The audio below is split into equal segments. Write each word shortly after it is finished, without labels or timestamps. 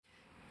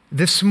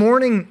This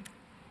morning,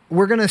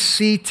 we're going to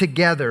see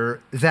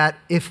together that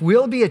if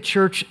we'll be a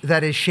church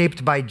that is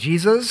shaped by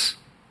Jesus,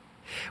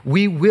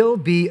 we will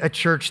be a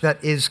church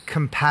that is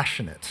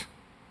compassionate.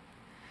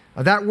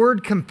 That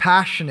word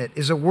compassionate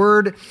is a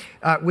word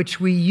which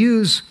we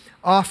use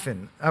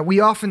often. We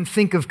often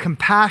think of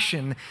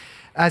compassion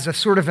as a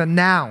sort of a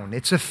noun.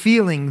 It's a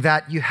feeling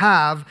that you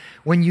have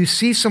when you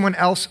see someone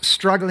else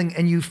struggling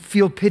and you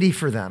feel pity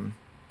for them.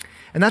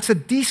 And that's a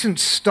decent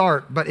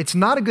start, but it's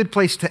not a good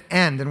place to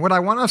end. And what I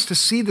want us to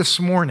see this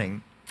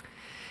morning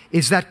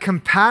is that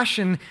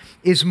compassion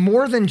is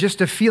more than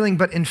just a feeling,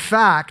 but in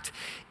fact,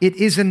 it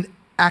is an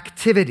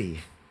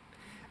activity.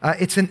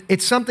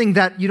 It's something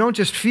that you don't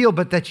just feel,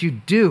 but that you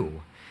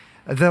do.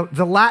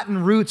 The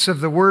Latin roots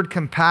of the word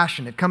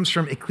compassion, it comes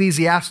from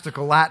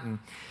ecclesiastical Latin.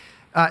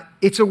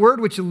 It's a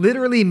word which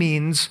literally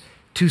means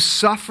to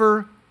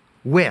suffer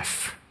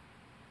with.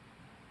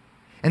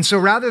 And so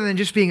rather than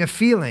just being a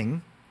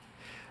feeling,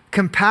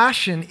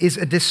 compassion is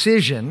a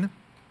decision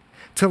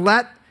to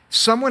let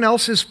someone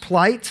else's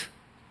plight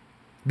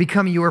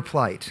become your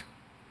plight.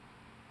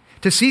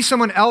 To see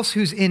someone else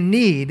who's in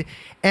need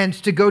and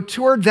to go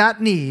toward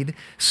that need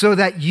so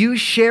that you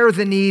share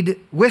the need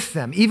with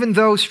them, even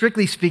though,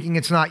 strictly speaking,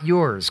 it's not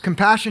yours.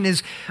 Compassion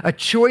is a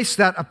choice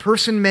that a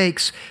person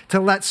makes to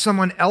let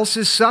someone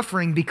else's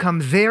suffering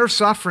become their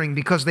suffering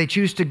because they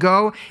choose to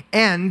go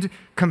and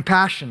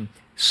compassion,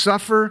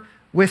 suffer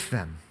with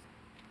them.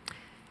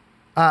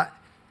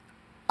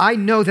 I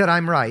know that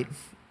I'm right,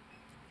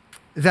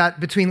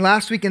 that between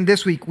last week and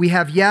this week, we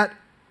have yet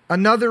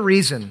another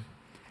reason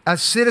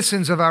as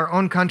citizens of our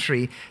own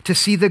country to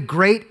see the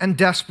great and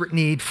desperate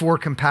need for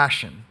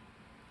compassion.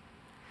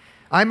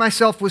 I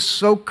myself was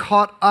so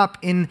caught up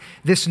in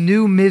this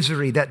new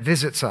misery that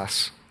visits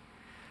us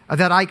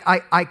that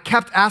I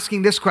kept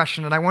asking this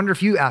question, and I wonder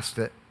if you asked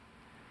it.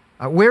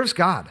 Where's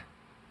God?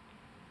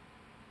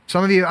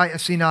 Some of you I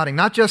see nodding,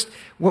 not just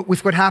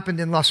with what happened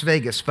in Las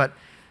Vegas, but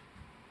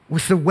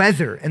with the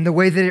weather and the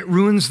way that it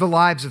ruins the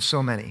lives of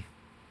so many.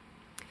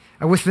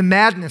 With the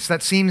madness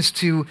that seems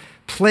to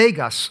plague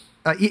us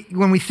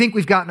when we think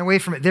we've gotten away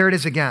from it. There it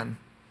is again.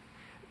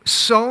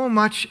 So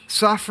much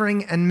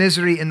suffering and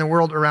misery in the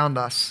world around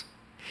us.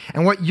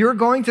 And what you're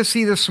going to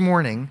see this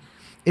morning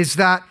is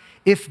that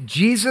if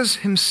Jesus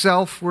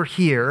himself were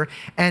here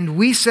and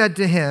we said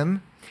to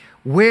him,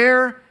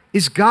 where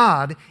is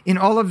God in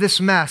all of this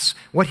mess?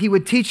 What he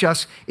would teach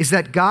us is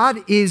that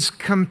God is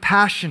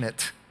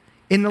compassionate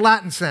in the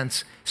Latin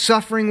sense,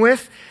 suffering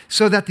with,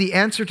 so that the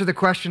answer to the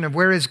question of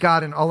where is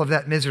God in all of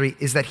that misery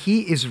is that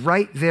he is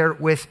right there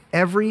with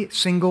every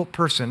single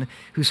person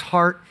whose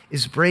heart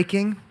is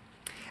breaking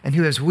and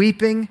who is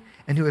weeping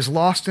and who is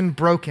lost and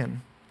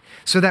broken.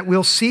 So that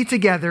we'll see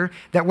together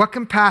that what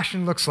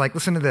compassion looks like,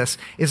 listen to this,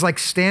 is like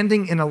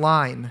standing in a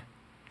line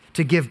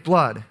to give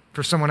blood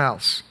for someone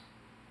else.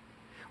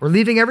 Or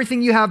leaving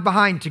everything you have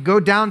behind to go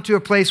down to a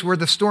place where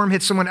the storm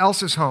hits someone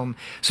else's home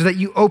so that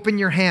you open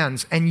your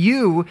hands and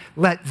you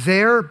let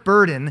their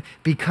burden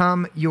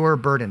become your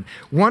burden.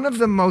 One of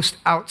the most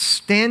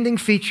outstanding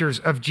features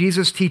of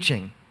Jesus'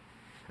 teaching,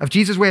 of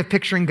Jesus' way of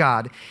picturing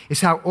God, is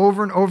how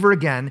over and over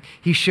again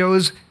he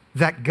shows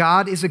that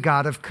God is a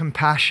God of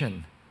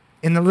compassion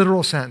in the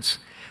literal sense,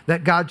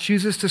 that God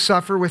chooses to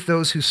suffer with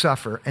those who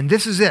suffer. And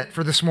this is it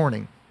for this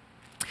morning.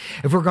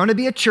 If we're going to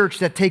be a church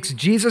that takes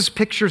Jesus'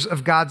 pictures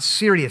of God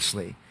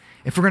seriously,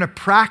 if we're going to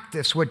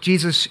practice what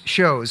Jesus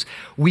shows,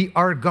 we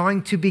are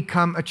going to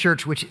become a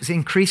church which is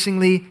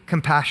increasingly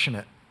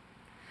compassionate.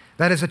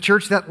 That is a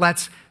church that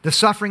lets the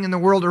suffering in the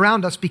world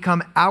around us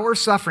become our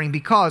suffering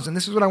because, and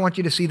this is what I want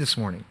you to see this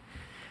morning,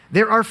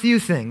 there are few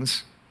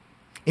things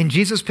in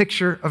Jesus'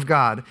 picture of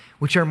God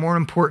which are more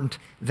important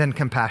than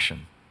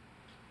compassion.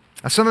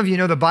 Now, some of you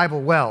know the Bible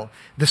well.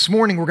 This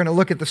morning, we're going to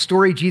look at the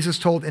story Jesus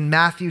told in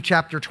Matthew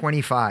chapter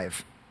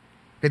 25.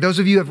 Okay, those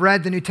of you who have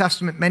read the New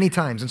Testament many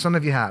times, and some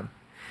of you have,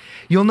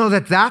 you'll know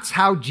that that's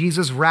how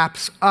Jesus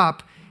wraps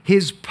up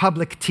his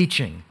public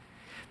teaching.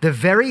 The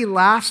very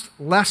last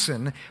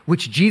lesson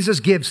which Jesus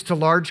gives to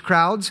large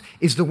crowds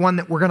is the one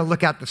that we're going to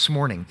look at this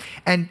morning.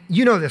 And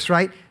you know this,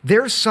 right?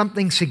 There's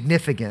something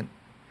significant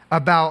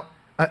about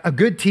a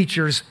good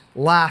teacher's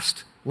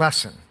last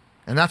lesson.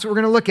 And that's what we're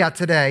going to look at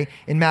today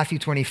in Matthew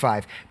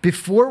 25.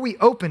 Before we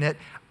open it,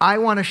 I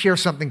want to share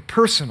something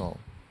personal.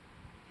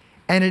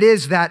 And it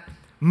is that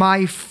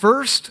my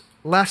first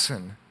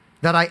lesson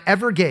that I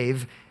ever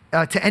gave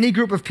to any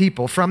group of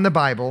people from the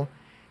Bible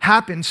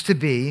happens to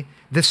be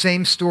the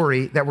same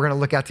story that we're going to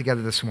look at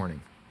together this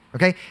morning.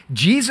 Okay?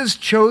 Jesus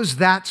chose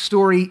that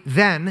story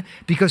then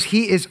because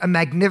he is a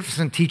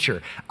magnificent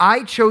teacher.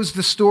 I chose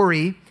the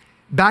story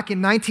back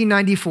in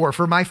 1994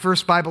 for my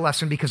first Bible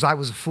lesson because I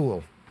was a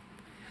fool.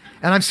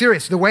 And I'm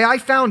serious. The way I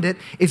found it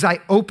is I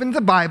opened the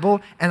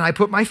Bible and I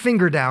put my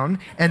finger down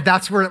and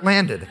that's where it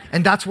landed.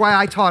 And that's why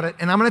I taught it.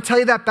 And I'm going to tell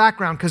you that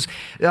background because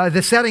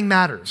the setting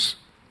matters.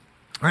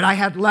 All right, I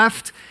had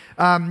left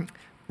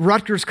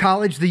Rutgers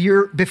College the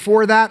year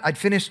before that. I'd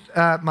finished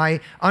my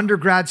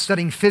undergrad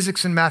studying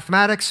physics and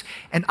mathematics.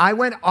 And I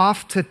went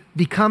off to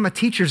become a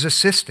teacher's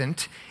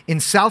assistant in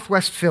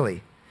Southwest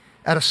Philly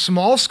at a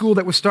small school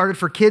that was started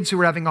for kids who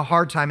were having a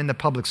hard time in the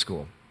public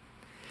school.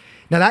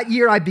 Now, that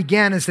year I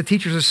began as the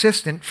teacher's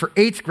assistant for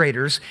 8th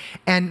graders,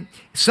 and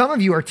some of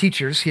you are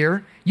teachers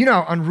here. You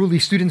know how unruly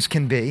students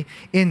can be.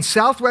 In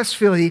Southwest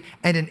Philly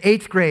and in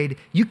 8th grade,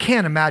 you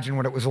can't imagine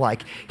what it was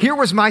like. Here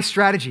was my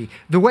strategy.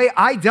 The way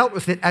I dealt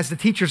with it as the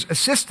teacher's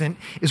assistant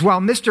is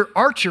while Mr.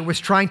 Archer was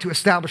trying to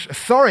establish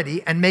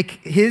authority and make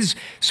his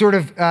sort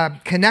of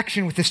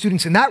connection with the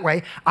students in that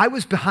way, I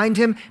was behind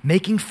him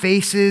making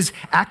faces,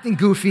 acting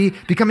goofy,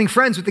 becoming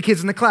friends with the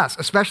kids in the class,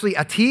 especially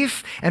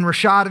Atif and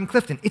Rashad and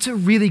Clifton. It's a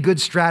really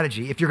good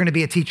strategy if you're going to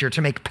be a teacher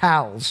to make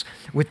pals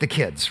with the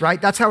kids, right?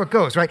 That's how it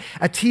goes, right?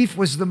 Atif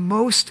was the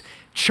most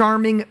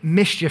charming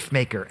mischief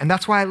maker, and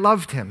that's why I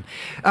loved him.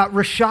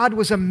 Rashad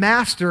was a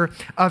master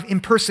of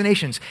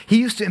impersonations. He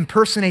used to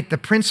impersonate the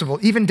principal,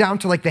 even down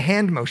to like the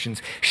hand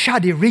motions.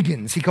 Shadi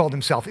Riggins, he called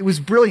himself. It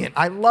was brilliant.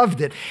 I loved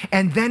it.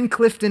 And then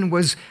Clifton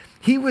was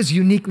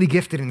uniquely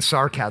gifted in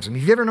sarcasm.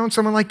 Have you ever known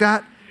someone like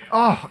that?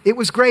 Oh, it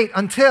was great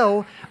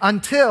until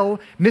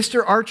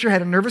Mr. Archer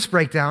had a nervous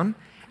breakdown,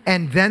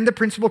 and then the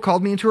principal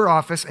called me into her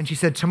office, and she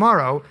said,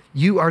 "Tomorrow,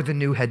 you are the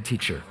new head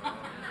teacher.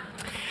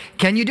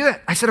 Can you do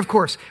it?" I said, "Of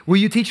course." "Will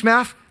you teach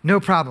math?" "No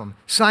problem."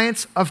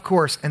 "Science?" "Of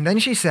course." And then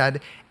she said,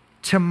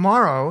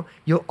 "Tomorrow,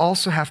 you'll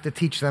also have to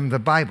teach them the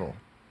Bible.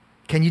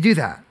 Can you do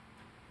that?"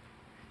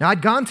 Now,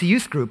 I'd gone to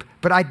youth group,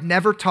 but I'd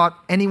never taught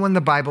anyone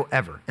the Bible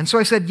ever. And so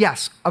I said,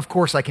 "Yes, of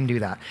course I can do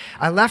that."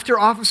 I left her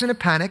office in a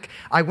panic.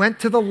 I went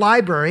to the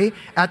library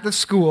at the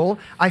school.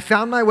 I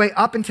found my way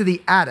up into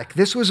the attic.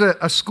 This was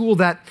a school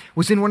that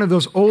was in one of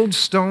those old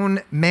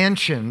stone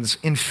mansions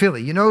in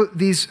Philly. You know,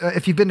 these,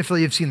 if you've been to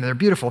Philly, you've seen them. They're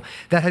beautiful.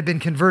 That had been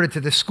converted to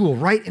this school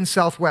right in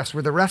Southwest,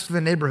 where the rest of the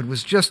neighborhood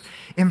was just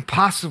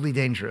impossibly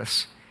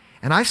dangerous.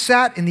 And I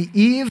sat in the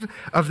eave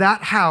of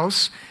that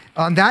house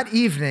on that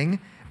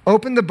evening,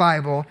 opened the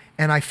Bible,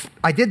 and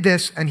I did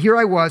this, and here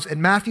I was at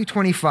Matthew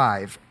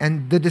 25,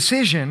 and the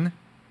decision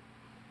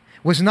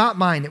was not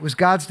mine. It was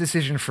God's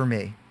decision for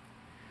me.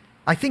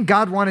 I think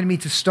God wanted me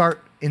to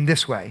start in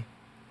this way.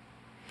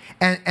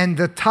 And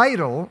the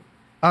title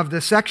of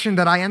the section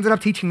that I ended up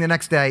teaching the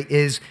next day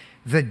is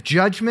The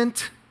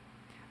Judgment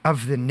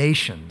of the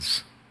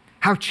Nations.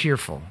 How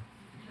cheerful.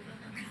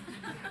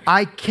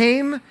 I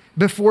came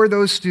before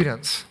those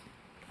students,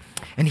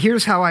 and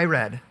here's how I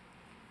read.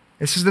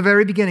 This is the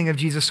very beginning of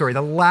Jesus' story,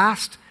 the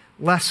last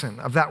lesson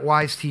of that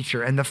wise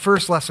teacher and the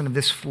first lesson of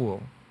this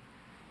fool.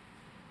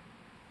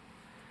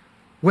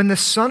 "When the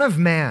Son of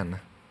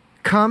Man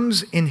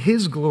comes in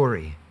his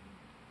glory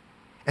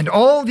and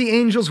all the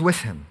angels with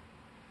him,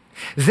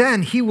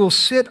 then he will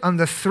sit on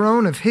the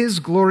throne of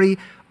his glory.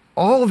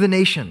 All the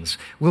nations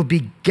will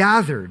be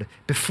gathered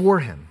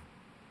before him."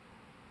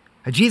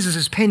 Jesus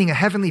is painting a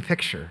heavenly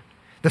picture.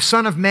 The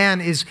Son of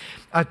Man is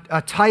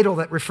a title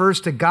that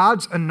refers to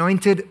God's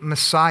anointed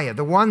Messiah,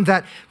 the one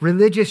that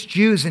religious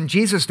Jews in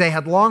Jesus' day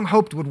had long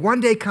hoped would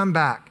one day come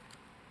back.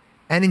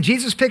 And in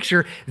Jesus'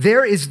 picture,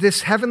 there is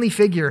this heavenly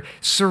figure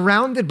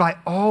surrounded by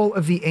all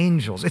of the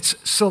angels. It's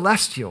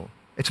celestial.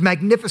 It's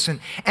magnificent.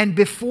 And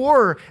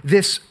before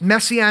this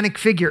messianic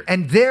figure,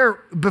 and there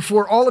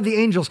before all of the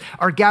angels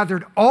are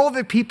gathered all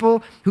the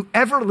people who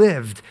ever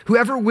lived, who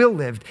ever will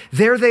live.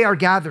 There they are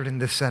gathered in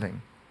this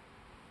setting.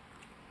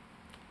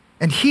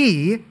 And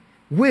he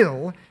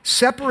will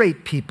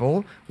separate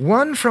people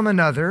one from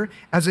another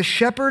as a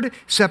shepherd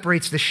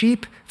separates the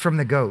sheep from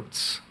the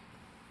goats.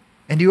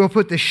 And he will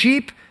put the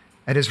sheep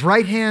at his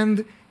right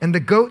hand and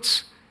the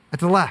goats at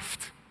the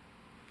left.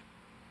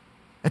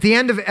 At the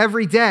end of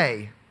every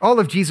day, all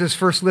of Jesus'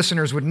 first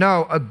listeners would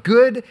know, a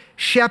good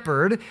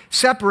shepherd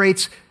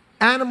separates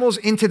animals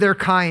into their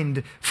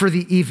kind for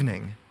the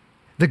evening.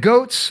 The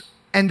goats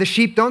and the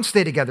sheep don't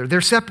stay together.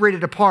 They're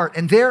separated apart.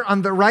 And there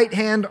on the right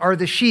hand are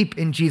the sheep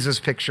in Jesus'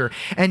 picture.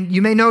 And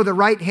you may know the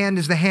right hand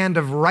is the hand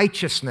of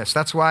righteousness.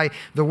 That's why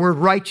the word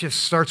righteous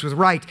starts with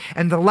right.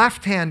 And the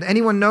left hand,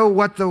 anyone know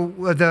what the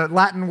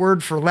Latin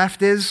word for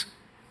left is?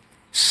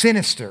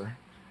 Sinister.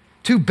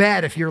 Too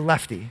bad if you're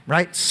lefty,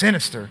 right?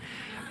 Sinister.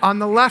 On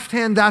the left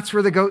hand, that's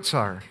where the goats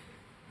are.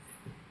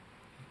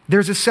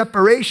 There's a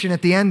separation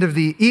at the end of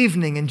the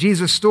evening in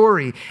Jesus'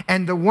 story.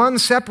 And the one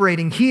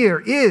separating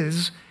here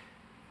is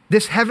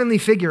this heavenly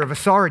figure of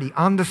authority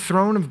on the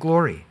throne of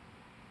glory.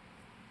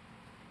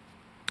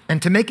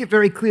 And to make it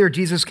very clear,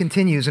 Jesus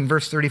continues in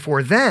verse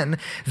 34, "Then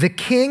the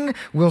king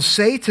will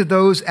say to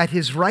those at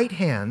his right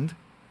hand,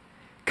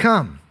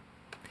 'Come,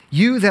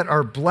 you that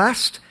are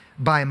blessed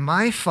by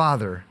my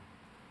Father,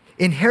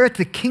 inherit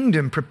the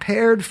kingdom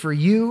prepared for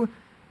you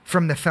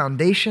from the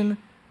foundation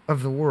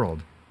of the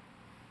world.'"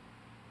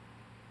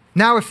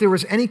 Now, if there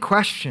was any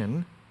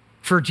question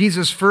for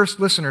Jesus' first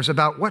listeners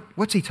about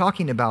what's he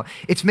talking about,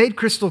 it's made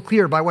crystal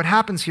clear by what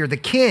happens here. The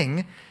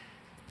king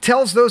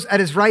tells those at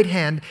his right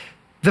hand,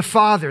 the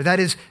Father, that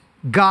is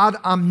God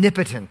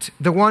omnipotent,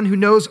 the one who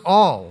knows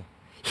all.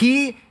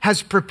 He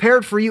has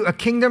prepared for you a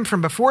kingdom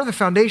from before the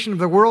foundation of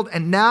the world,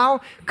 and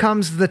now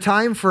comes the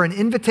time for an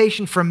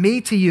invitation from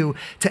me to you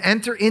to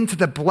enter into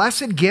the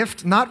blessed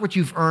gift, not what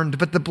you've earned,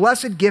 but the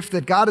blessed gift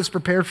that God has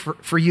prepared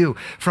for you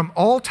from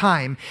all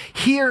time.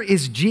 Here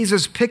is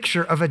Jesus'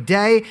 picture of a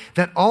day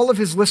that all of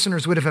his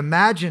listeners would have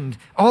imagined,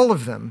 all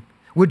of them,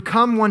 would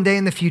come one day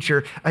in the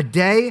future, a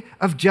day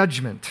of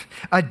judgment,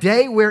 a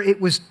day where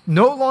it was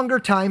no longer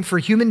time for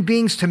human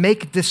beings to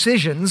make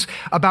decisions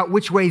about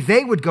which way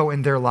they would go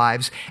in their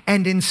lives,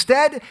 and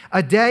instead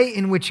a day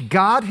in which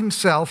God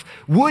himself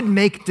would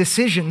make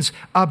decisions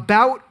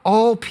about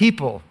all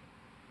people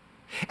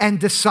and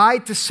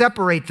decide to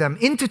separate them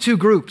into two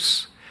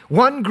groups.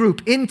 One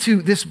group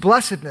into this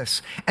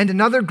blessedness and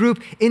another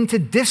group into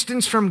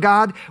distance from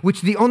God,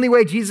 which the only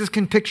way Jesus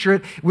can picture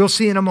it, we'll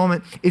see in a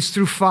moment, is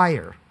through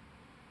fire.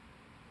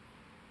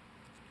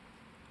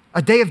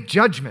 A day of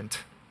judgment.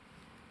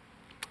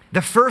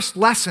 The first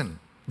lesson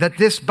that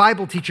this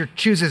Bible teacher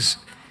chooses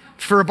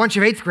for a bunch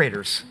of 8th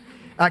graders.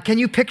 Can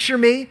you picture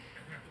me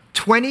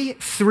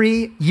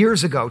 23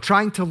 years ago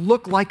trying to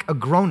look like a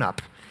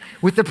grown-up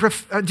with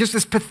just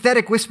this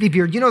pathetic wispy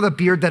beard? You know, the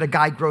beard that a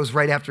guy grows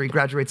right after he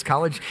graduates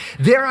college?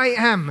 There I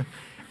am,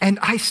 and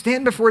I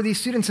stand before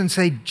these students and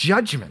say,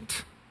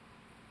 judgment.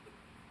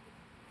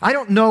 I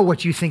don't know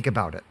what you think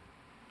about it.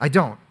 I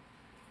don't.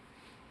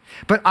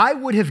 But I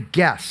would have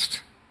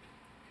guessed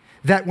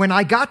that when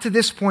I got to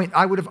this point,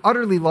 I would have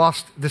utterly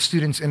lost the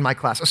students in my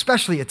class,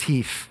 especially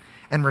Atif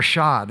and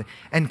Rashad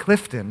and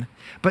Clifton,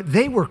 but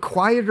they were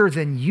quieter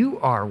than you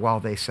are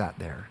while they sat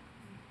there.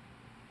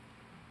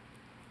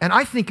 And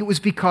I think it was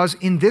because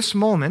in this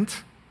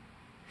moment,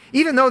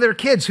 even though they're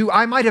kids who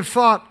I might have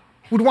thought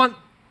would want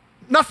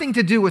nothing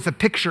to do with a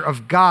picture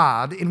of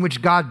God in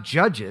which God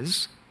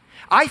judges,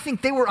 I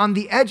think they were on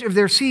the edge of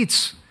their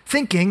seats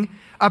thinking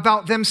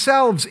about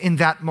themselves in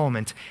that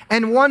moment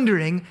and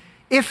wondering,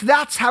 if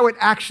that's how it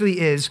actually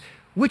is,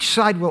 which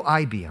side will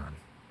I be on?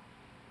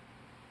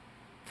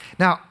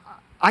 Now,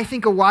 I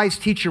think a wise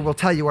teacher will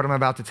tell you what I'm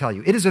about to tell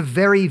you. It is a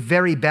very,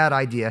 very bad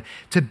idea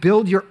to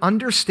build your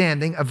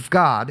understanding of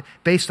God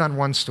based on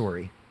one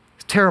story.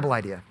 It's a terrible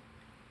idea.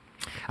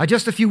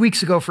 Just a few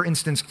weeks ago, for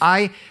instance,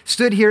 I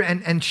stood here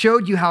and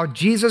showed you how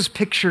Jesus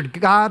pictured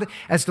God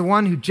as the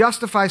one who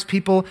justifies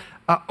people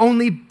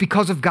only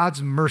because of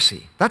God's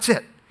mercy. That's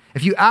it.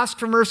 If you ask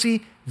for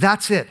mercy,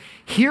 that's it.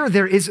 Here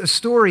there is a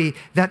story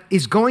that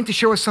is going to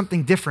show us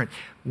something different.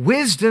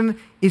 Wisdom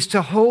is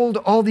to hold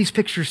all these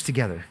pictures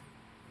together.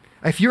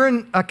 If you're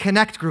in a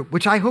Connect group,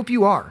 which I hope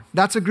you are,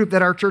 that's a group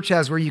that our church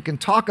has where you can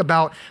talk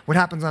about what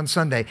happens on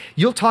Sunday.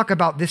 You'll talk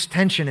about this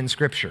tension in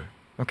Scripture,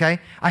 okay?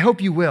 I hope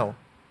you will.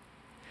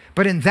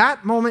 But in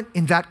that moment,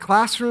 in that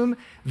classroom,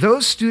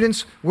 those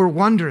students were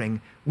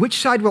wondering, which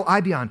side will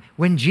I be on?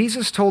 When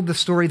Jesus told the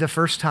story the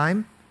first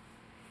time,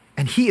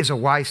 and he is a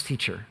wise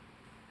teacher.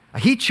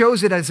 He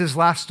chose it as his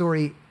last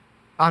story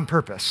on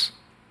purpose.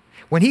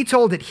 When he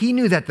told it, he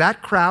knew that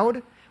that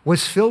crowd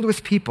was filled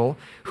with people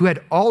who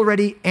had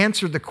already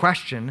answered the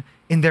question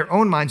in their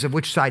own minds of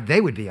which side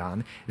they would be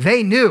on.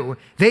 They knew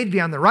they'd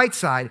be on the right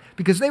side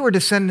because they were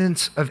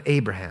descendants of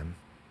Abraham.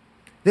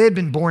 They had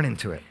been born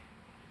into it.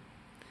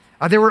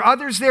 There were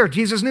others there,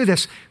 Jesus knew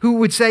this, who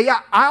would say, yeah,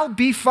 I'll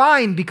be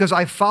fine because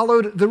I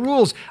followed the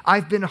rules.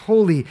 I've been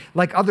holy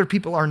like other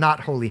people are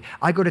not holy.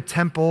 I go to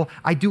temple.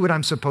 I do what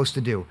I'm supposed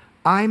to do.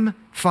 I'm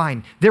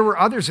fine. There were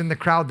others in the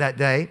crowd that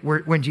day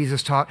when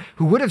Jesus taught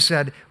who would have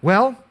said,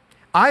 well,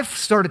 I've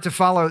started to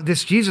follow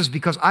this Jesus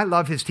because I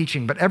love his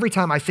teaching, but every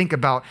time I think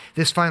about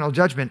this final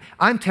judgment,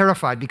 I'm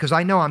terrified because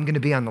I know I'm going to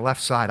be on the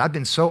left side. I've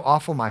been so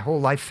awful my whole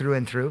life through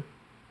and through.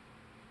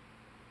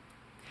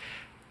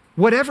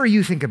 Whatever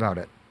you think about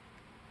it,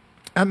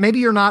 maybe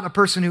you're not a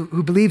person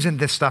who believes in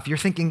this stuff. You're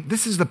thinking,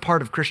 this is the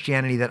part of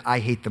Christianity that I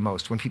hate the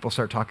most when people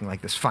start talking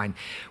like this. Fine.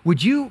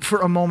 Would you,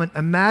 for a moment,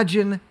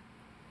 imagine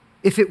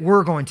if it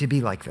were going to be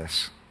like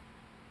this?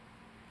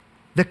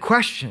 The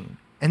question,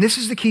 and this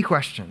is the key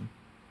question,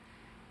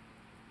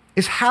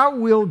 is how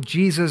will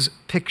Jesus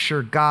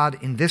picture God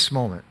in this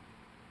moment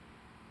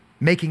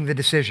making the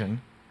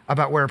decision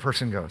about where a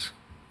person goes?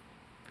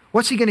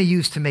 What's he going to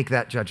use to make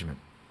that judgment?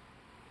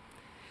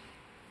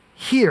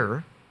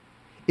 Here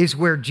is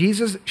where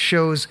Jesus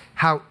shows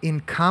how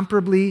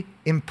incomparably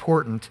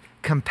important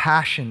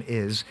compassion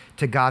is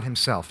to God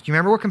himself. Do you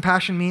remember what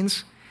compassion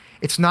means?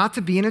 It's not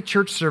to be in a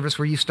church service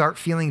where you start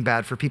feeling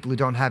bad for people who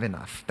don't have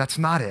enough. That's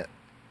not it.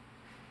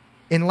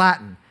 In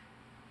Latin,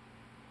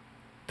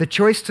 the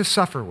choice to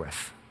suffer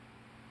with.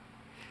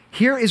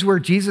 Here is where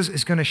Jesus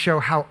is going to show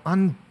how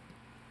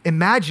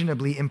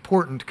unimaginably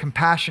important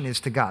compassion is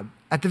to God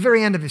at the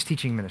very end of his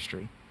teaching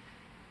ministry.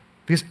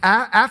 Because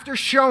after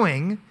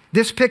showing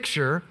this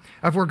picture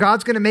of where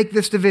God's going to make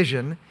this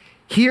division,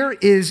 here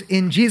is,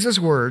 in Jesus'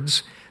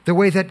 words, the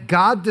way that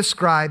God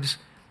describes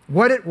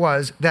what it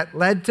was that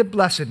led to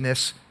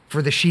blessedness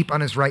for the sheep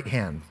on his right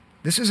hand.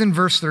 This is in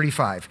verse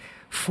 35.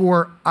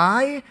 For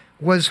I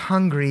was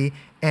hungry,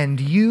 and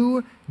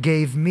you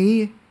gave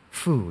me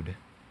food.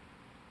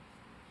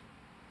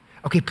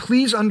 Okay,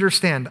 please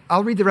understand.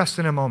 I'll read the rest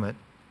in a moment.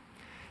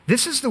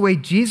 This is the way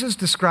Jesus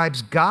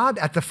describes God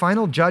at the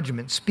final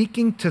judgment,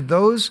 speaking to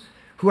those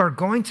who are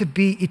going to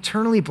be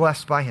eternally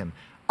blessed by him.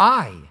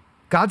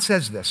 God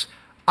says this,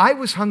 I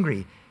was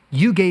hungry,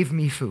 you gave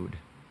me food.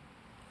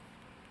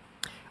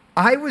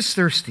 I was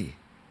thirsty,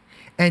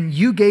 and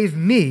you gave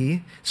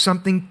me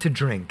something to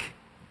drink.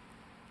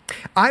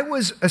 I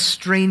was a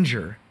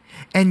stranger,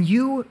 and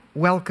you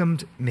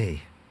welcomed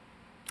me.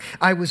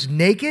 I was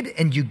naked,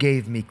 and you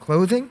gave me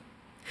clothing.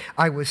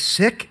 I was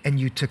sick, and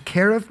you took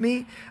care of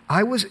me.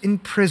 I was in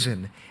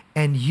prison,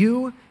 and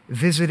you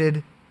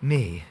visited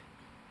me.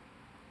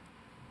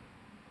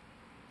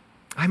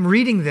 I'm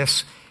reading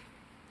this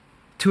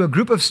to a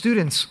group of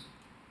students,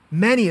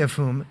 many of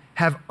whom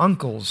have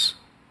uncles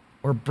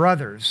or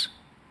brothers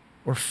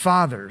or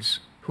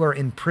fathers who are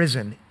in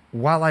prison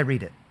while I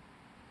read it.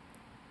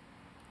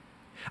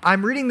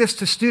 I'm reading this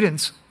to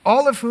students,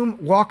 all of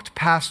whom walked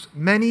past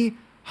many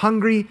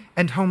hungry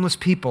and homeless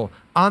people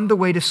on the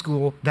way to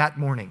school that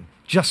morning,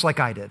 just like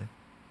I did.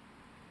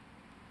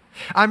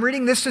 I'm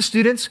reading this to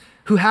students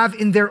who have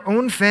in their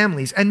own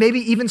families, and maybe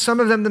even some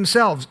of them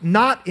themselves,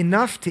 not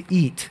enough to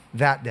eat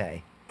that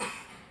day.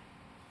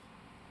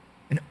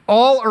 And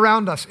all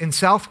around us in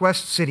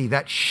Southwest City,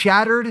 that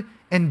shattered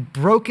and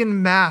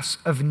broken mass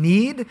of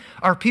need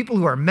are people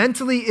who are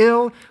mentally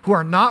ill, who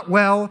are not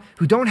well,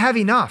 who don't have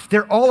enough.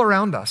 They're all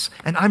around us.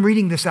 And I'm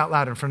reading this out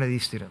loud in front of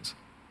these students.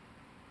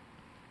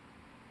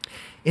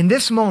 In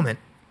this moment,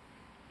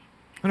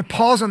 I'm going to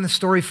pause on the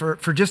story for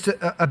just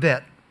a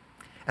bit.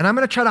 And I'm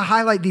going to try to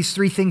highlight these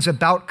three things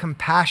about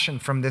compassion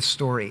from this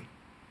story,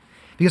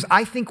 because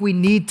I think we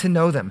need to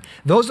know them.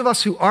 Those of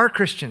us who are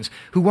Christians,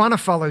 who want to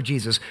follow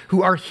Jesus,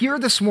 who are here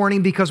this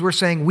morning because we're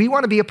saying we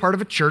want to be a part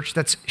of a church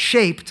that's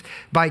shaped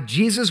by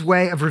Jesus'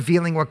 way of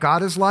revealing what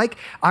God is like,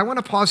 I want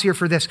to pause here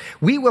for this.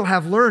 We will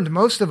have learned,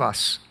 most of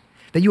us,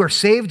 that you are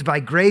saved by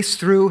grace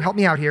through, help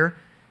me out here,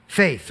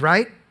 faith,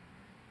 right?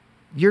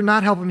 You're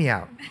not helping me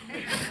out.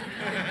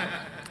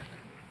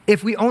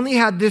 If we only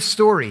had this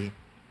story,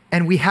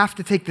 and we have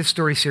to take this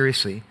story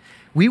seriously,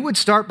 we would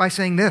start by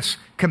saying this: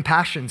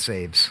 compassion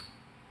saves.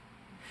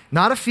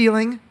 Not a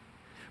feeling,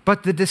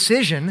 but the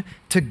decision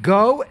to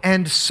go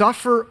and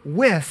suffer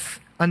with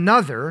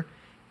another,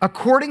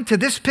 according to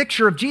this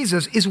picture of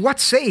Jesus, is what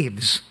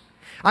saves.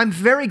 I'm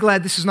very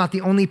glad this is not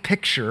the only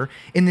picture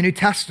in the New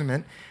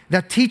Testament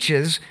that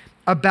teaches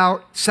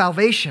about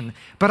salvation,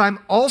 but I'm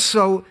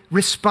also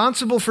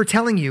responsible for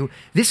telling you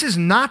this is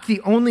not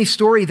the only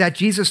story that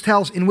Jesus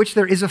tells in which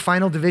there is a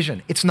final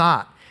division. It's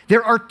not.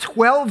 There are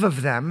 12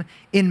 of them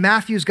in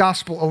Matthew's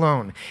gospel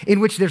alone, in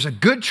which there's a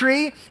good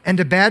tree and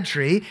a bad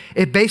tree,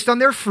 based on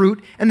their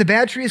fruit, and the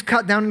bad tree is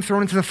cut down and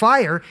thrown into the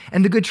fire,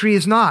 and the good tree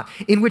is not,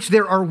 in which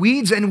there are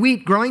weeds and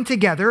wheat growing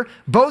together,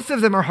 both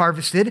of them are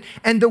harvested,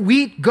 and the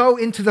wheat go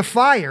into the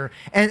fire,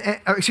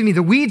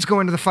 the weeds go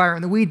into the fire,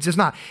 and the weeds does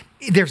not.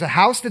 There's a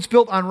house that's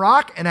built on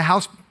rock and a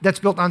house that's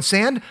built on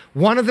sand.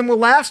 One of them will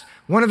last,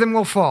 one of them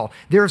will fall.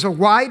 There's a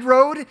wide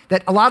road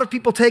that a lot of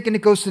people take and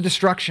it goes to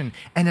destruction,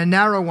 and a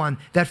narrow one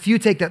that few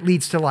take that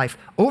leads to life.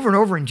 Over and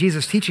over in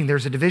Jesus' teaching,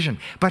 there's a division.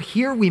 But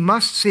here we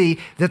must see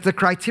that the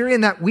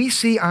criterion that we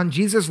see on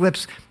Jesus'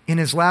 lips in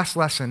his last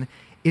lesson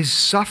is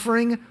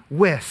suffering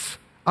with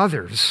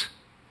others.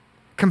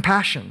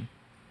 Compassion.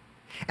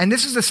 And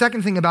this is the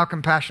second thing about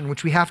compassion,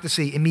 which we have to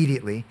see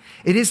immediately.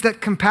 It is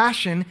that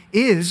compassion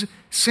is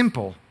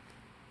simple.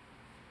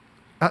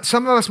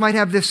 Some of us might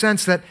have this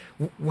sense that,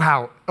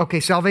 wow,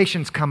 okay,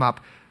 salvation's come up.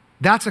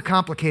 That's a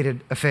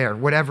complicated affair,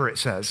 whatever it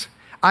says.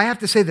 I have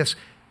to say this.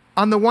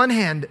 On the one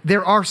hand,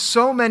 there are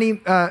so many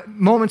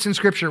moments in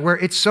Scripture where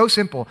it's so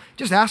simple.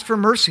 Just ask for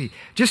mercy.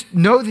 Just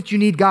know that you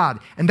need God.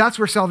 And that's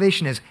where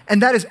salvation is.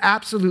 And that is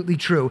absolutely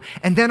true.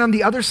 And then on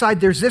the other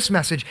side, there's this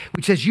message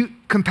which says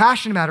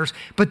compassion matters.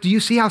 But do you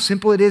see how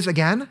simple it is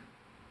again?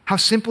 How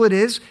simple it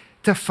is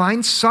to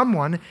find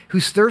someone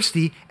who's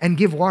thirsty and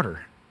give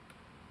water.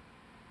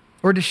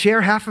 Or to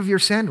share half of your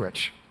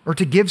sandwich. Or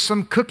to give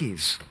some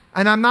cookies.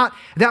 And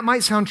that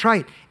might sound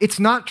trite. It's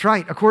not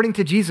trite. According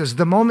to Jesus,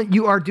 the moment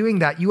you are doing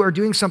that, you are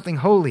doing something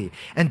holy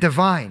and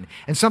divine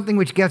and something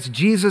which gets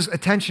Jesus'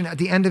 attention at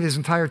the end of his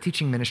entire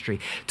teaching ministry.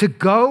 To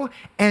go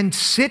and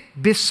sit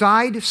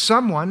beside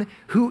someone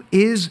who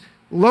is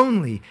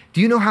lonely. Do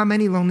you know how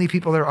many lonely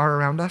people there are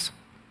around us?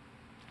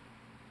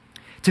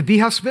 To be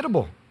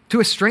hospitable to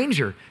a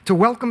stranger, to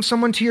welcome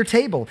someone to your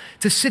table,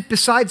 to sit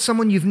beside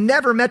someone you've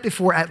never met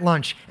before at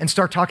lunch and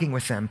start talking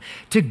with them,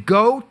 to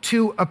go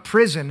to a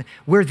prison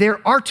where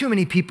there are too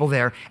many people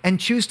there and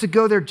choose to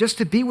go there just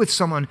to be with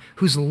someone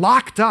who's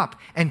locked up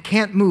and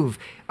can't move.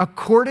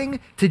 According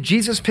to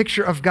Jesus'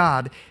 picture of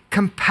God,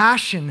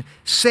 compassion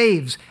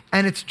saves,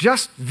 and it's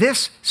just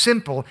this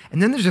simple.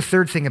 And then there's a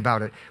third thing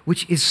about it,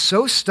 which is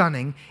so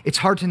stunning, it's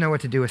hard to know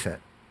what to do with it.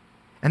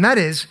 And that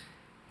is,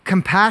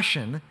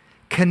 compassion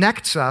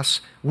connects us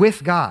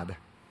with God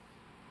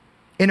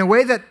in a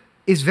way that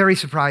is very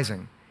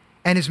surprising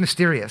and is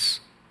mysterious.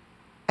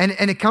 And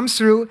it comes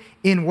through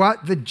in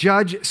what the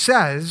judge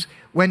says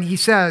when he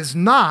says,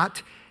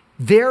 not,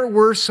 there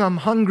were some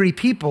hungry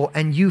people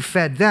and you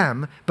fed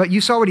them, but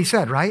you saw what he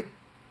said, right?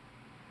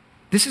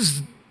 This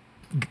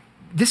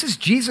is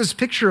Jesus'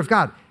 picture of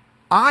God.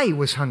 I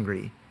was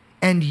hungry,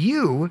 and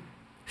you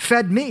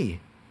fed me.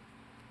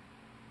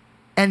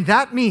 And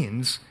that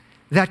means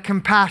that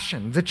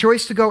compassion, the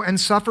choice to go and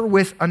suffer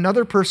with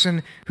another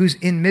person who's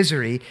in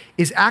misery,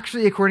 is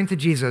actually, according to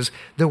Jesus,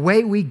 the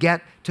way we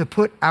get to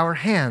put our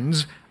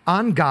hands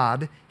on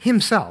God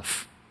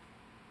himself.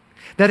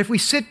 That if we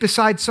sit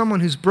beside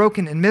someone who's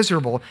broken and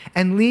miserable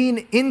and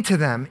lean into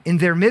them in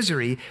their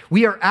misery,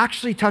 we are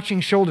actually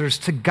touching shoulders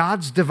to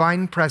God's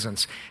divine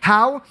presence.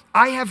 How?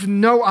 I have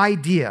no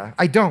idea.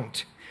 I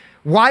don't.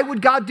 Why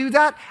would God do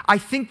that? I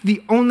think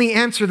the only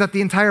answer that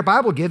the entire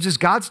Bible gives is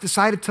God's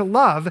decided to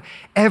love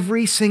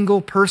every single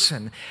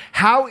person.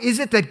 How is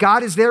it that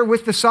God is there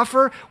with the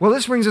sufferer? Well,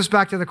 this brings us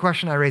back to the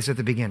question I raised at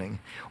the beginning.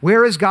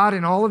 Where is God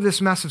in all of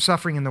this mess of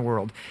suffering in the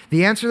world?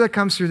 The answer that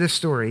comes through this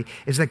story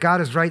is that God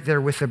is right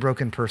there with the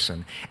broken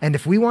person. And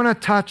if we want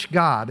to touch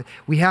God,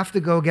 we have to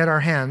go get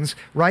our hands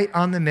right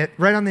on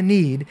the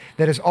need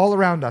that is all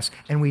around us.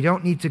 And we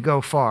don't need to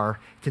go far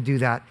to do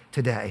that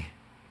today.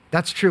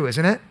 That's true,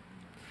 isn't it?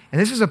 And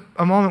this is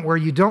a moment where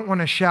you don't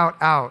want to shout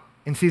out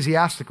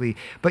enthusiastically,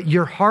 but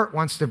your heart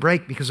wants to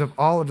break because of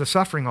all of the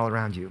suffering all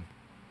around you.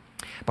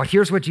 But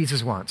here's what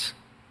Jesus wants.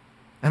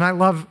 And I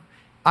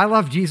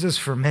love Jesus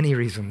for many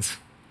reasons.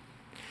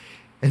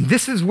 And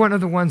this is one of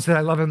the ones that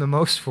I love him the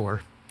most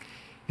for,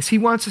 is he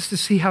wants us to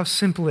see how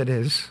simple it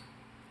is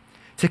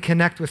to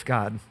connect with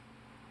God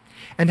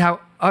and how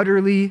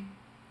utterly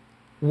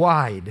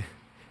wide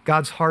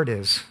God's heart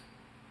is.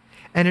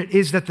 And it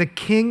is that the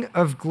King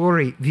of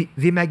glory,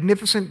 the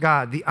magnificent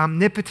God, the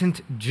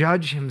omnipotent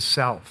judge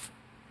himself,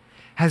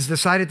 has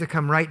decided to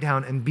come right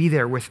down and be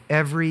there with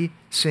every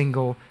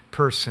single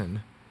person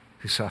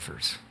who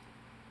suffers.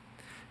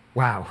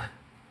 Wow.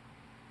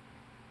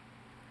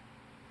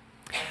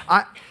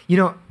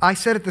 I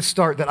said at the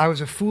start that I was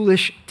a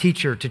foolish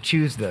teacher to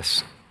choose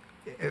this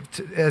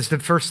as the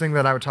first thing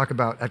that I would talk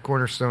about at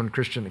Cornerstone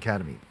Christian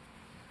Academy.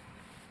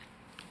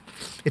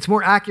 It's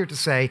more accurate to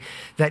say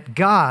that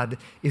God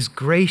is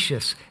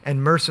gracious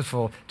and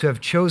merciful to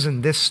have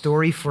chosen this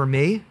story for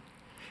me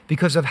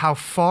because of how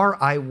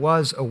far I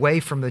was away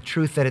from the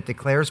truth that it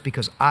declares,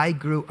 because I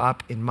grew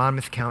up in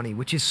Monmouth County,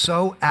 which is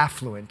so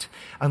affluent,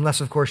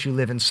 unless, of course, you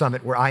live in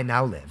Summit, where I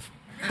now live.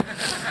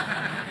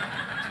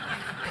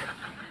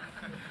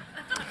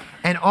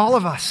 And all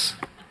of us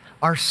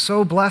are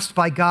so blessed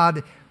by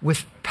God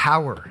with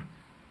power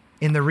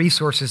in the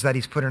resources that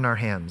he's put in our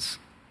hands.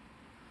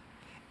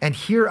 And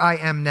here I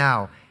am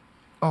now.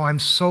 Oh, I'm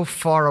so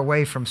far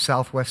away from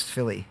Southwest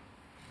Philly.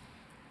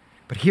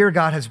 But here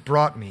God has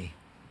brought me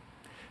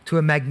to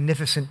a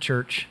magnificent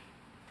church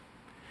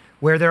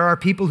where there are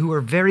people who are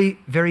very,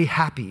 very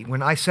happy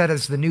when I said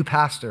as the new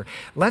pastor,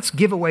 let's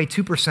give away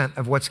 2%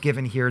 of what's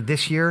given here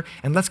this year,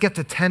 and let's get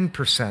to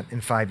 10%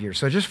 in 5 years.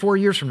 So just 4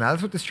 years from now,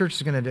 that's what this church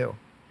is going to do.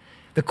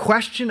 The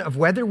question of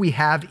whether we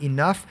have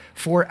enough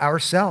for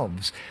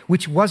ourselves,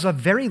 which was a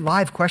very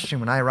live question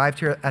when I arrived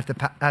here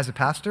as a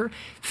pastor,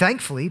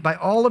 thankfully, by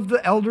all of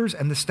the elders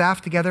and the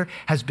staff together,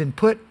 has been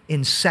put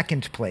in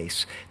second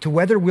place to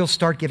whether we'll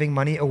start giving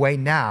money away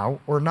now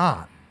or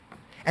not.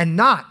 And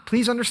not,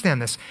 please understand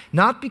this,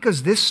 not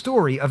because this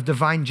story of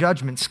divine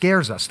judgment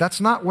scares us. That's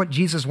not what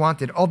Jesus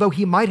wanted, although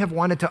he might have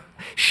wanted to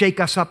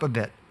shake us up a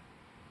bit.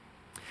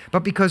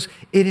 But because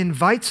it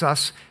invites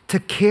us to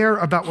care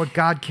about what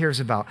God cares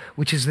about,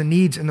 which is the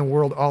needs in the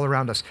world all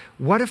around us.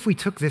 What if we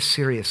took this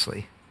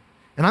seriously?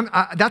 And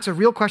that's a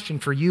real question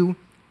for you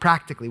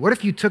practically. What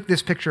if you took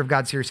this picture of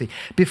God seriously?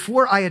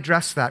 Before I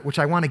address that, which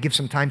I want to give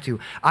some time to,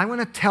 I want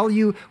to tell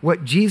you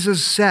what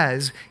Jesus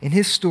says in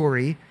his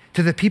story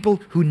to the people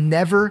who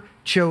never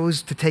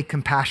chose to take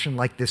compassion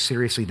like this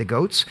seriously, the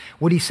goats.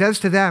 What he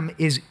says to them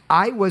is,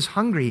 I was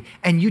hungry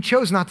and you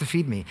chose not to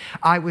feed me.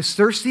 I was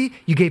thirsty,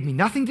 you gave me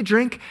nothing to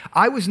drink.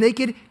 I was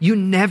naked, you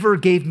never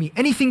gave me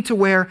anything to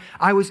wear.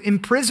 I was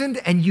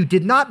imprisoned and you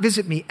did not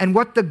visit me. And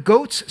what the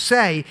goats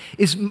say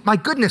is, my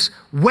goodness,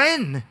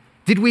 when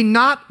did we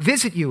not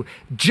visit you?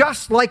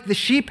 Just like the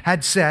sheep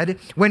had said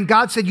when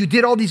God said, you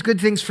did all these good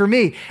things for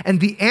me.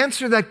 And the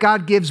answer that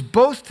God gives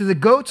both to the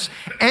goats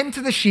and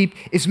to the sheep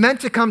is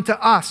meant to come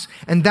to us.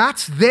 And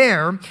that's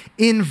there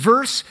in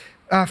verse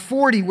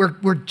 40,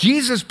 where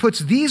Jesus puts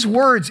these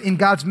words in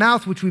God's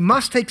mouth, which we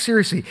must take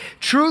seriously.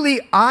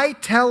 Truly, I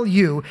tell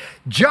you,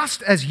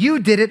 just as you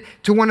did it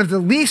to one of the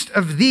least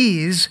of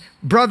these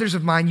brothers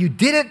of mine, you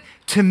did it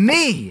to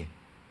me.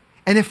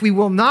 And if we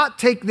will not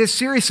take this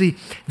seriously,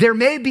 there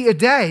may be a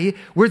day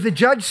where the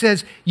judge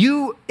says,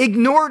 you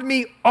ignored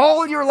me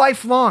all your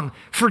life long.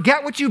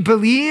 Forget what you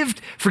believed.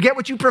 Forget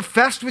what you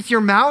professed with your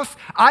mouth.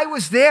 I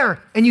was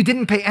there and you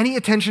didn't pay any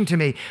attention to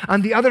me.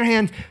 On the other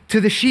hand, to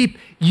the sheep,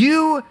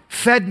 you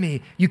fed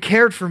me. You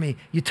cared for me.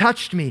 You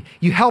touched me.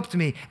 You helped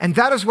me. And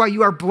that is why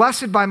you are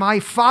blessed by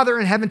my Father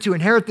in heaven to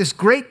inherit this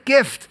great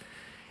gift.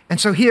 And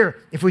so here,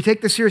 if we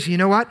take this seriously, you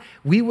know what?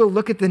 We will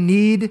look at the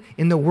need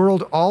in the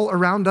world all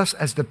around us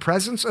as the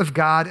presence of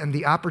God and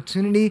the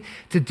opportunity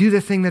to do the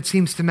thing that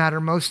seems to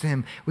matter most to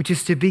him, which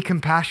is to be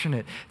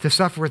compassionate, to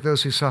suffer with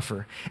those who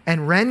suffer.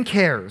 And Ren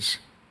cares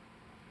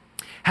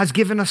has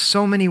given us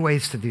so many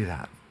ways to do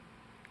that.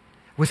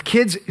 With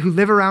kids who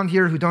live around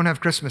here who don't have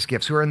Christmas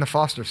gifts, who are in the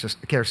foster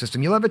care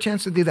system, you'll have a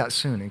chance to do that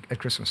soon at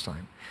Christmas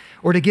time.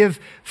 Or to give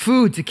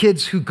food to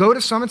kids who go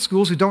to Summit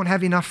schools who don't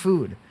have enough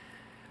food.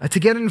 To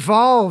get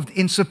involved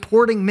in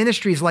supporting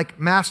ministries like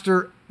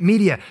Master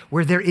Media,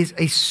 where there is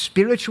a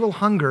spiritual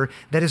hunger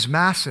that is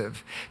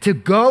massive. To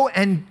go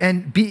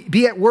and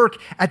be at work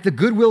at the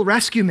Goodwill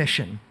Rescue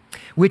Mission,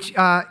 which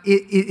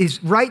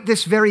is right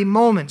this very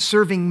moment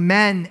serving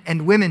men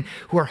and women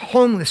who are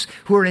homeless,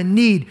 who are in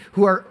need,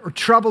 who are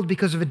troubled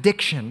because of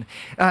addiction.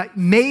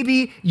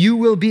 Maybe you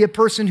will be a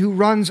person who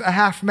runs a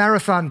half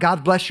marathon.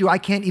 God bless you. I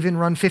can't even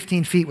run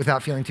 15 feet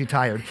without feeling too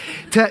tired.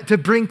 To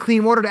bring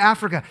clean water to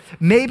Africa.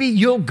 Maybe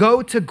you'll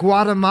go to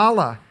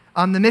Guatemala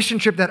on the mission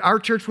trip that our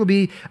church will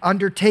be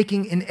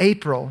undertaking in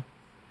April.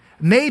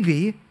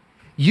 Maybe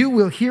you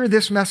will hear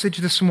this message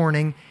this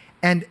morning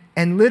and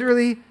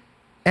literally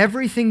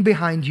everything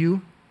behind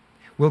you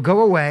will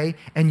go away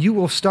and you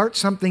will start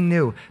something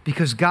new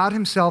because God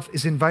himself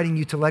is inviting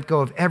you to let go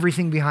of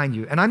everything behind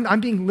you. And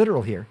I'm being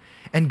literal here.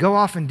 And go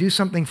off and do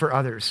something for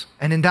others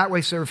and in that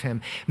way serve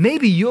him.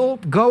 Maybe you'll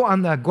go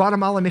on the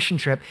Guatemala mission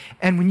trip,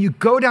 and when you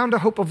go down to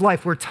Hope of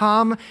Life, where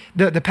Tom,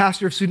 the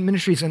pastor of student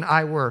ministries, and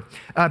I were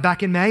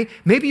back in May,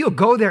 maybe you'll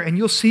go there and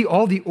you'll see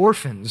all the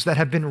orphans that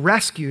have been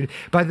rescued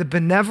by the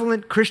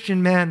benevolent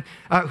Christian man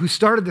who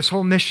started this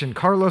whole mission,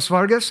 Carlos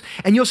Vargas,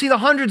 and you'll see the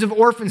hundreds of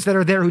orphans that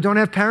are there who don't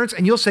have parents,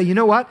 and you'll say, you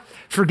know what?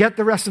 Forget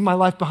the rest of my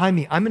life behind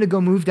me. I'm going to go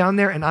move down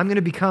there and I'm going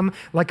to become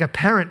like a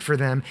parent for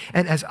them.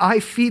 And as I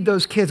feed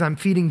those kids, I'm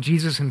feeding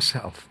Jesus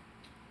himself.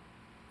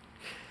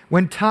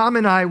 When Tom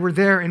and I were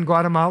there in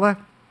Guatemala,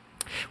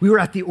 we were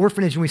at the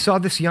orphanage and we saw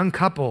this young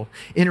couple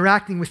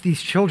interacting with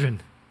these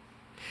children.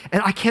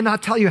 And I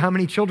cannot tell you how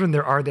many children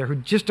there are there who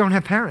just don't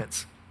have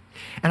parents.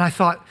 And I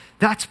thought,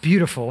 that's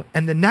beautiful.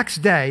 And the next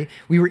day,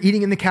 we were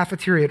eating in the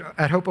cafeteria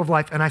at Hope of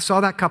Life, and I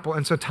saw that couple.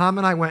 And so Tom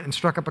and I went and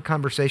struck up a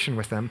conversation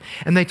with them.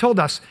 And they told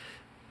us,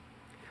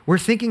 we're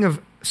thinking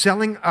of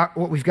selling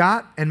what we've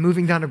got and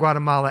moving down to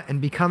Guatemala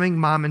and becoming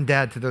mom and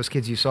dad to those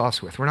kids you saw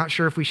us with. We're not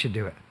sure if we should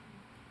do it.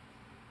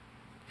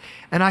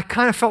 And I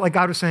kind of felt like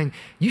God was saying,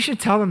 you should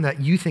tell them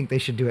that you think they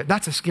should do it.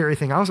 That's a scary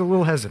thing. I was a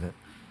little hesitant.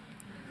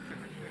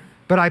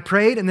 But I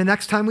prayed, and the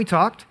next time we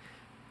talked,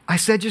 I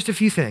said just a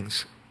few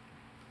things.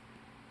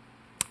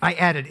 I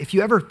added, if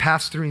you ever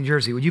pass through New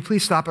Jersey, would you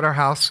please stop at our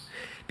house?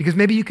 Because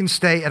maybe you can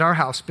stay at our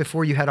house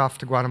before you head off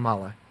to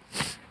Guatemala.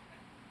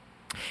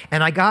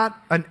 And I got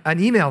an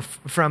email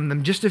from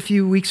them just a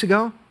few weeks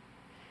ago.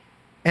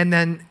 And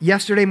then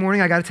yesterday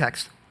morning, I got a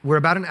text. We're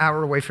about an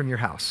hour away from your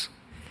house.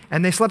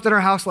 And they slept at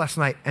our house last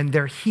night, and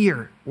they're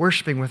here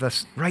worshiping with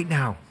us right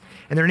now.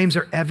 And their names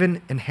are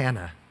Evan and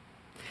Hannah.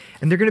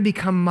 And they're going to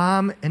become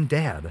mom and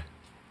dad.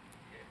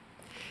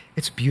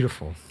 It's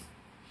beautiful.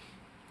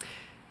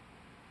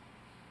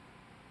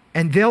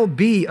 And they'll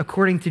be,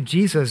 according to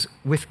Jesus,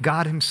 with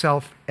God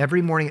himself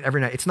every morning and every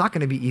night. It's not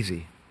going to be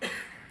easy.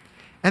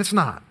 And it's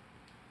not.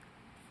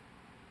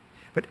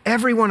 But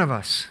every one of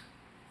us,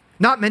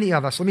 not many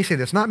of us, let me say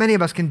this, not many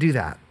of us can do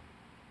that.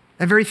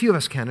 And very few of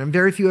us can, and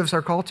very few of us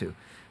are called to.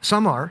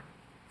 Some are.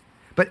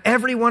 But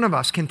every one of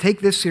us can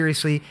take this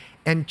seriously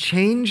and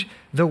change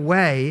the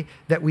way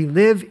that we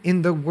live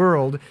in the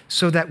world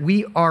so that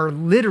we are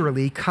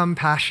literally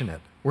compassionate.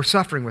 We're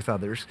suffering with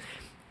others.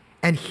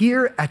 And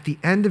here at the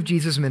end of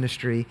Jesus'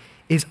 ministry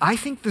is, I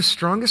think, the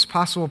strongest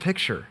possible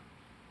picture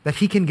that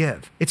he can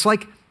give. It's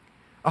like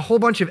a whole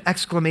bunch of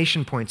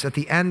exclamation points at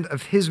the end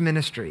of his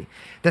ministry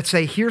that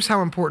say, here's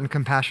how important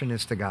compassion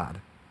is to God.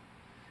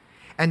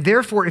 And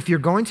therefore, if you're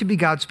going to be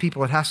God's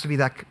people, it has to be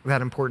that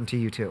important to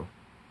you too.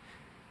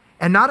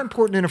 And not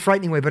important in a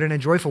frightening way, but in a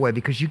joyful way,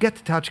 because you get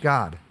to touch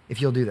God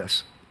if you'll do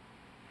this.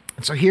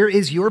 And so here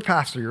is your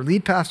pastor, your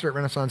lead pastor at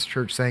Renaissance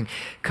Church, saying,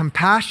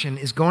 compassion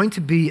is going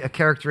to be a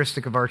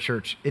characteristic of our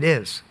church. It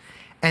is.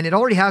 And it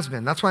already has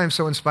been. That's why I'm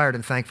so inspired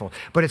and thankful.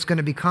 But it's going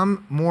to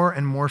become more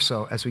and more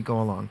so as we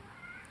go along.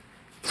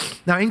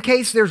 Now, in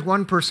case there's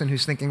one person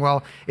who's thinking,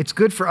 well, it's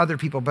good for other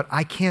people, but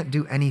I can't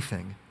do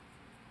anything.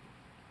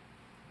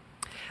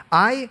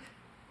 I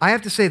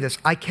have to say this.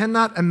 I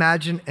cannot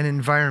imagine an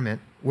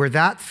environment where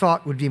that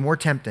thought would be more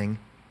tempting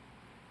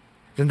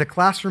than the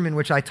classroom in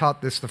which I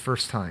taught this the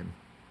first time.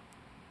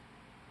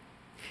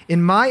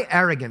 In my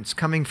arrogance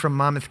coming from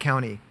Monmouth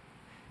County,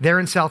 there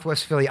in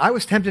Southwest Philly, I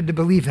was tempted to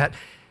believe that,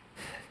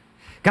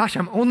 gosh,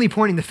 I'm only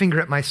pointing the finger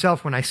at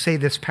myself when I say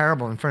this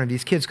parable in front of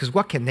these kids, because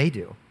what can they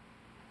do?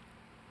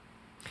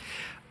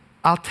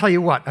 I'll tell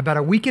you what, about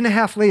a week and a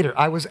half later,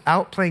 I was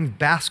out playing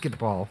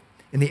basketball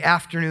in the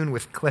afternoon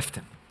with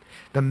Clifton,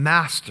 the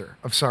master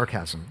of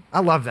sarcasm.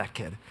 I love that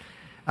kid.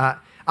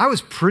 I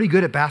was pretty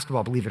good at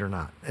basketball, believe it or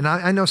not. And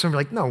I know some are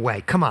like, no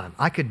way, come on.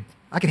 I could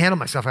handle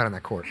myself out on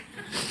that court.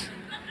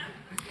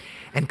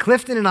 And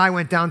Clifton and I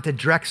went down to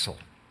Drexel.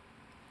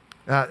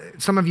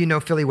 Some of you know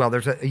Philly well.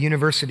 There's a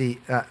university,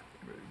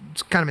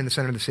 it's kind of in the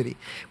center of the city.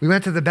 We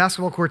went to the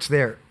basketball courts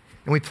there,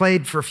 and we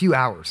played for a few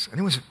hours, and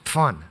it was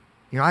fun.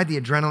 You know, I had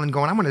the adrenaline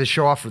going. I wanted to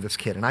show off for this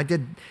kid, and I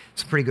did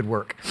some pretty good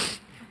work.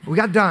 We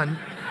got done.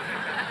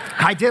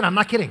 I did, I'm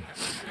not kidding.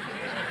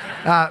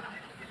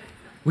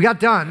 We got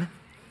done,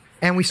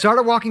 and we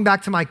started walking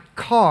back to my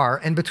car,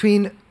 and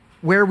between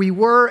where we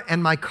were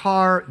and my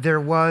car, there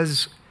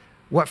was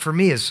what for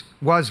me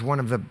was one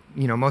of the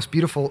most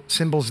beautiful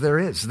symbols there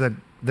is, the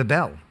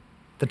bell,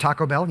 the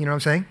Taco Bell, you know what I'm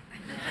saying?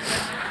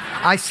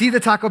 I see the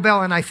Taco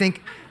Bell and I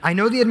think, I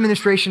know the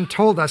administration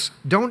told us,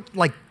 don't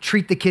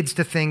treat the kids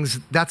to things,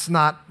 that's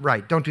not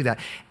right, don't do that.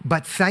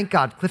 But thank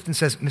God, Clifton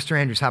says, Mr.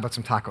 Andrews, how about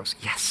some tacos?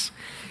 Yes.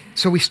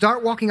 So we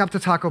start walking up to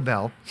Taco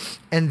Bell,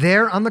 and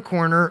there on the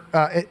corner,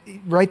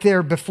 right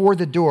there before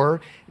the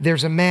door,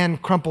 there's a man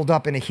crumpled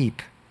up in a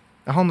heap,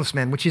 a homeless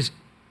man, which is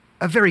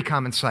a very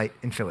common sight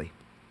in Philly.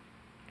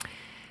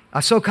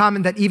 So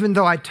common that even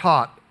though I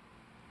taught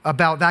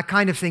about that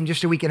kind of thing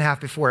just a week and a half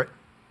before,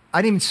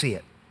 I didn't even see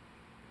it.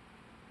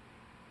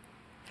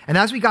 And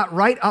as we got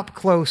right up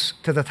close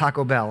to the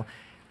Taco Bell,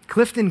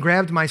 Clifton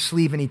grabbed my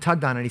sleeve and he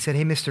tugged on it. He said,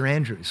 "Hey, Mr.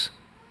 Andrews."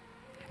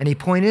 And he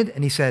pointed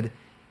and he said,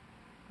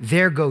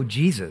 "There go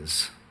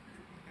Jesus."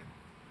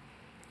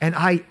 And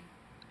I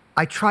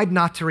tried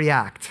not to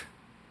react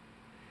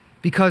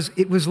because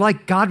it was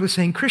like God was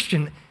saying,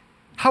 "Christian,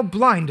 how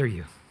blind are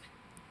you?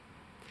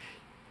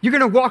 You're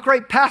going to walk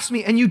right past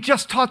me and you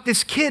just taught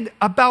this kid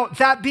about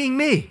that being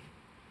me.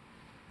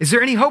 Is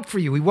there any hope for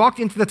you?" We walked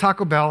into the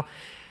Taco Bell.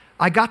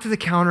 I got to the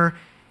counter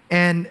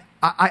and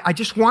I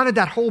just wanted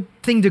that whole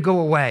thing to go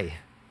away.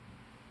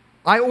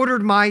 I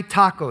ordered my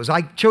tacos.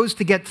 I chose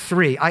to get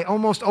 3. I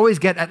almost always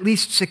get at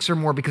least 6 or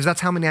more because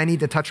that's how many I need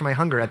to touch my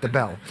hunger at the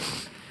Bell.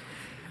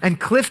 And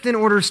Clifton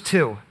orders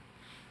 2.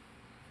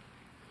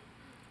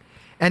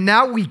 And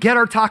now we get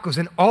our tacos,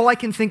 and all I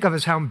can think of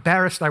is how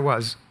embarrassed I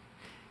was.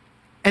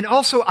 And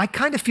also, I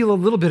kind of feel a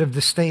little bit of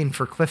disdain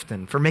for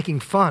Clifton for making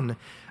fun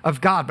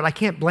of God, but I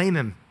can't blame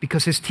him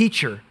because his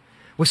teacher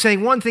was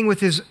saying one thing with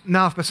his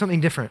mouth, but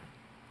something different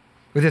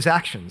with his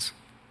actions.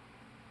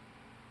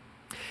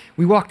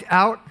 We walked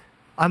out.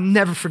 I'll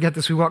never forget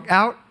this. We walked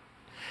out.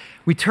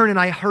 We turn, and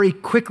I hurry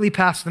quickly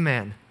past the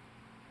man.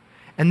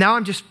 And now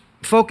I'm just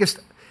focused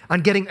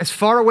on getting as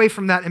far away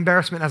from that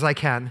embarrassment as I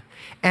can.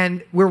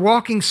 And we're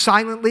walking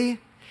silently.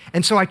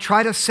 And so I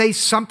try to say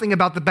something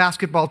about the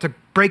basketball to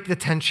break the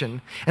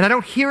tension. And I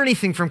don't hear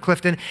anything from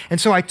Clifton.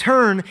 And so I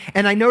turn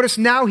and I notice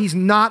now he's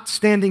not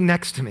standing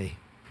next to me.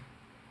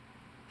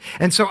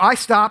 And so I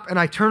stop and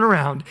I turn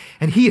around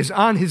and he is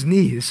on his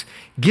knees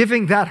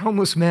giving that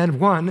homeless man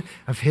one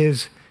of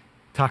his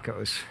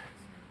tacos.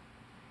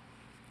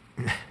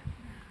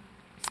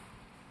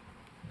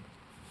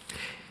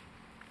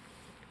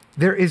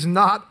 There is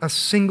not a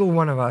single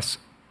one of us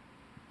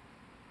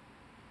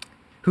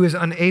who is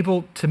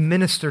unable to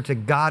minister to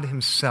God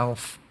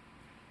himself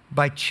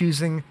by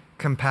choosing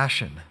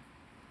compassion.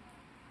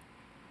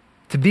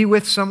 To be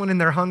with someone in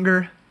their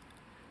hunger,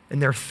 in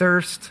their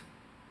thirst.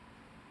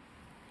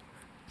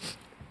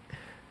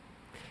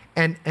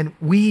 And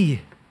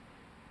we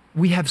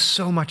have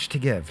so much to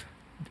give,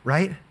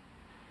 right?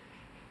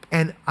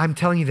 And I'm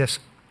telling you this,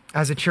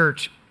 as a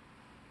church,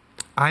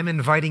 I'm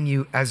inviting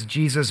you as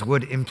Jesus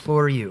would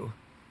implore you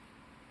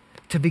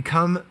to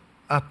become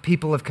a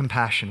people of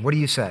compassion. What do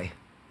you say?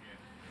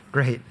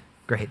 Great.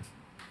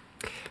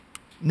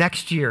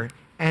 Next year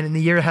and in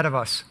the year ahead of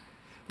us,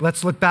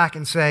 let's look back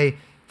and say,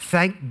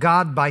 thank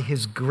God by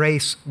his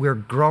grace we're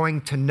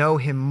growing to know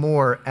him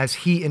more as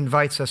he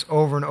invites us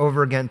over and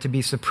over again to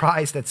be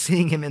surprised at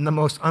seeing him in the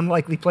most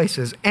unlikely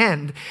places.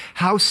 And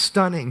how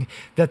stunning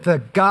that the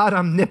God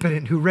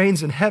omnipotent who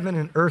reigns in heaven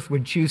and earth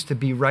would choose to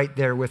be right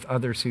there with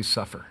others who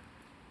suffer.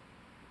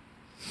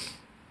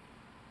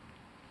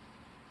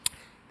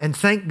 And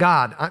thank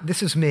God,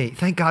 this is me,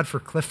 thank God for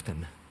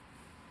Clifton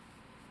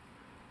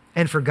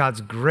and for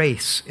God's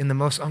grace in the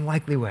most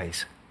unlikely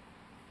ways.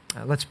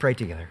 Let's pray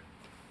together.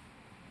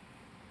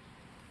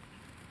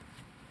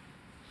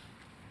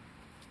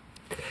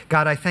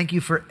 God, I thank you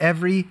for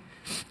every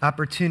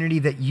opportunity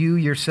that you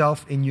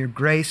yourself in your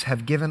grace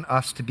have given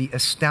us to be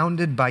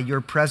astounded by your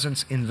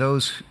presence in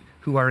those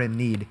who are in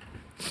need.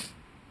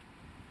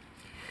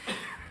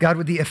 God,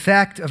 would the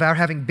effect of our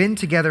having been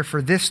together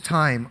for this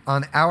time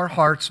on our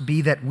hearts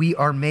be that we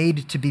are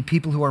made to be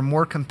people who are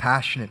more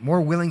compassionate,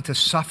 more willing to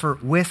suffer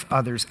with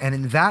others, and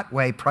in that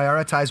way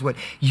prioritize what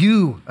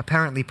you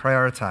apparently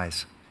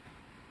prioritize.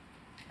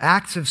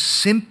 Acts of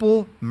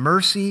simple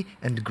mercy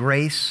and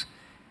grace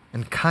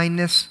and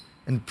kindness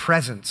and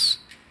presence.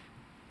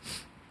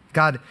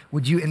 God,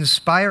 would you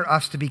inspire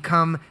us to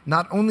become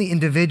not only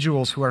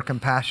individuals who are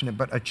compassionate,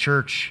 but a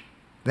church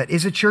that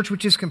is a church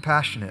which is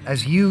compassionate,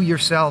 as you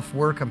yourself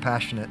were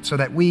compassionate, so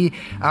that we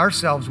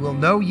ourselves will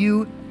know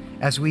you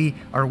as we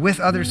are with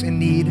others in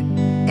need,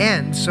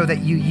 and so that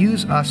you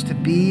use us to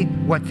be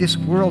what this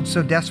world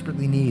so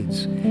desperately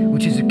needs,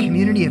 which is a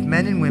community of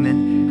men and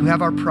women who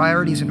have our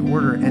priorities in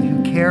order and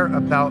who care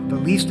about the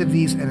least of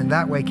these, and in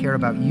that way care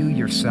about you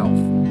yourself.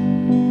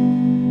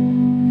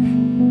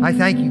 I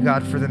thank you,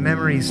 God, for the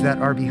memories that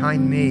are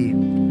behind me.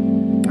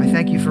 I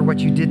thank you for what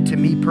you did to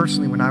me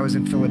personally when I was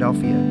in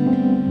Philadelphia.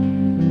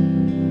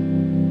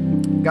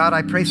 God,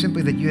 I pray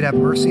simply that you'd have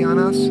mercy on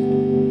us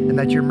and and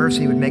that your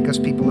mercy would make us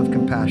people of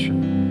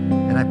compassion.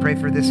 And I pray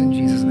for this in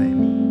Jesus'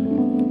 name.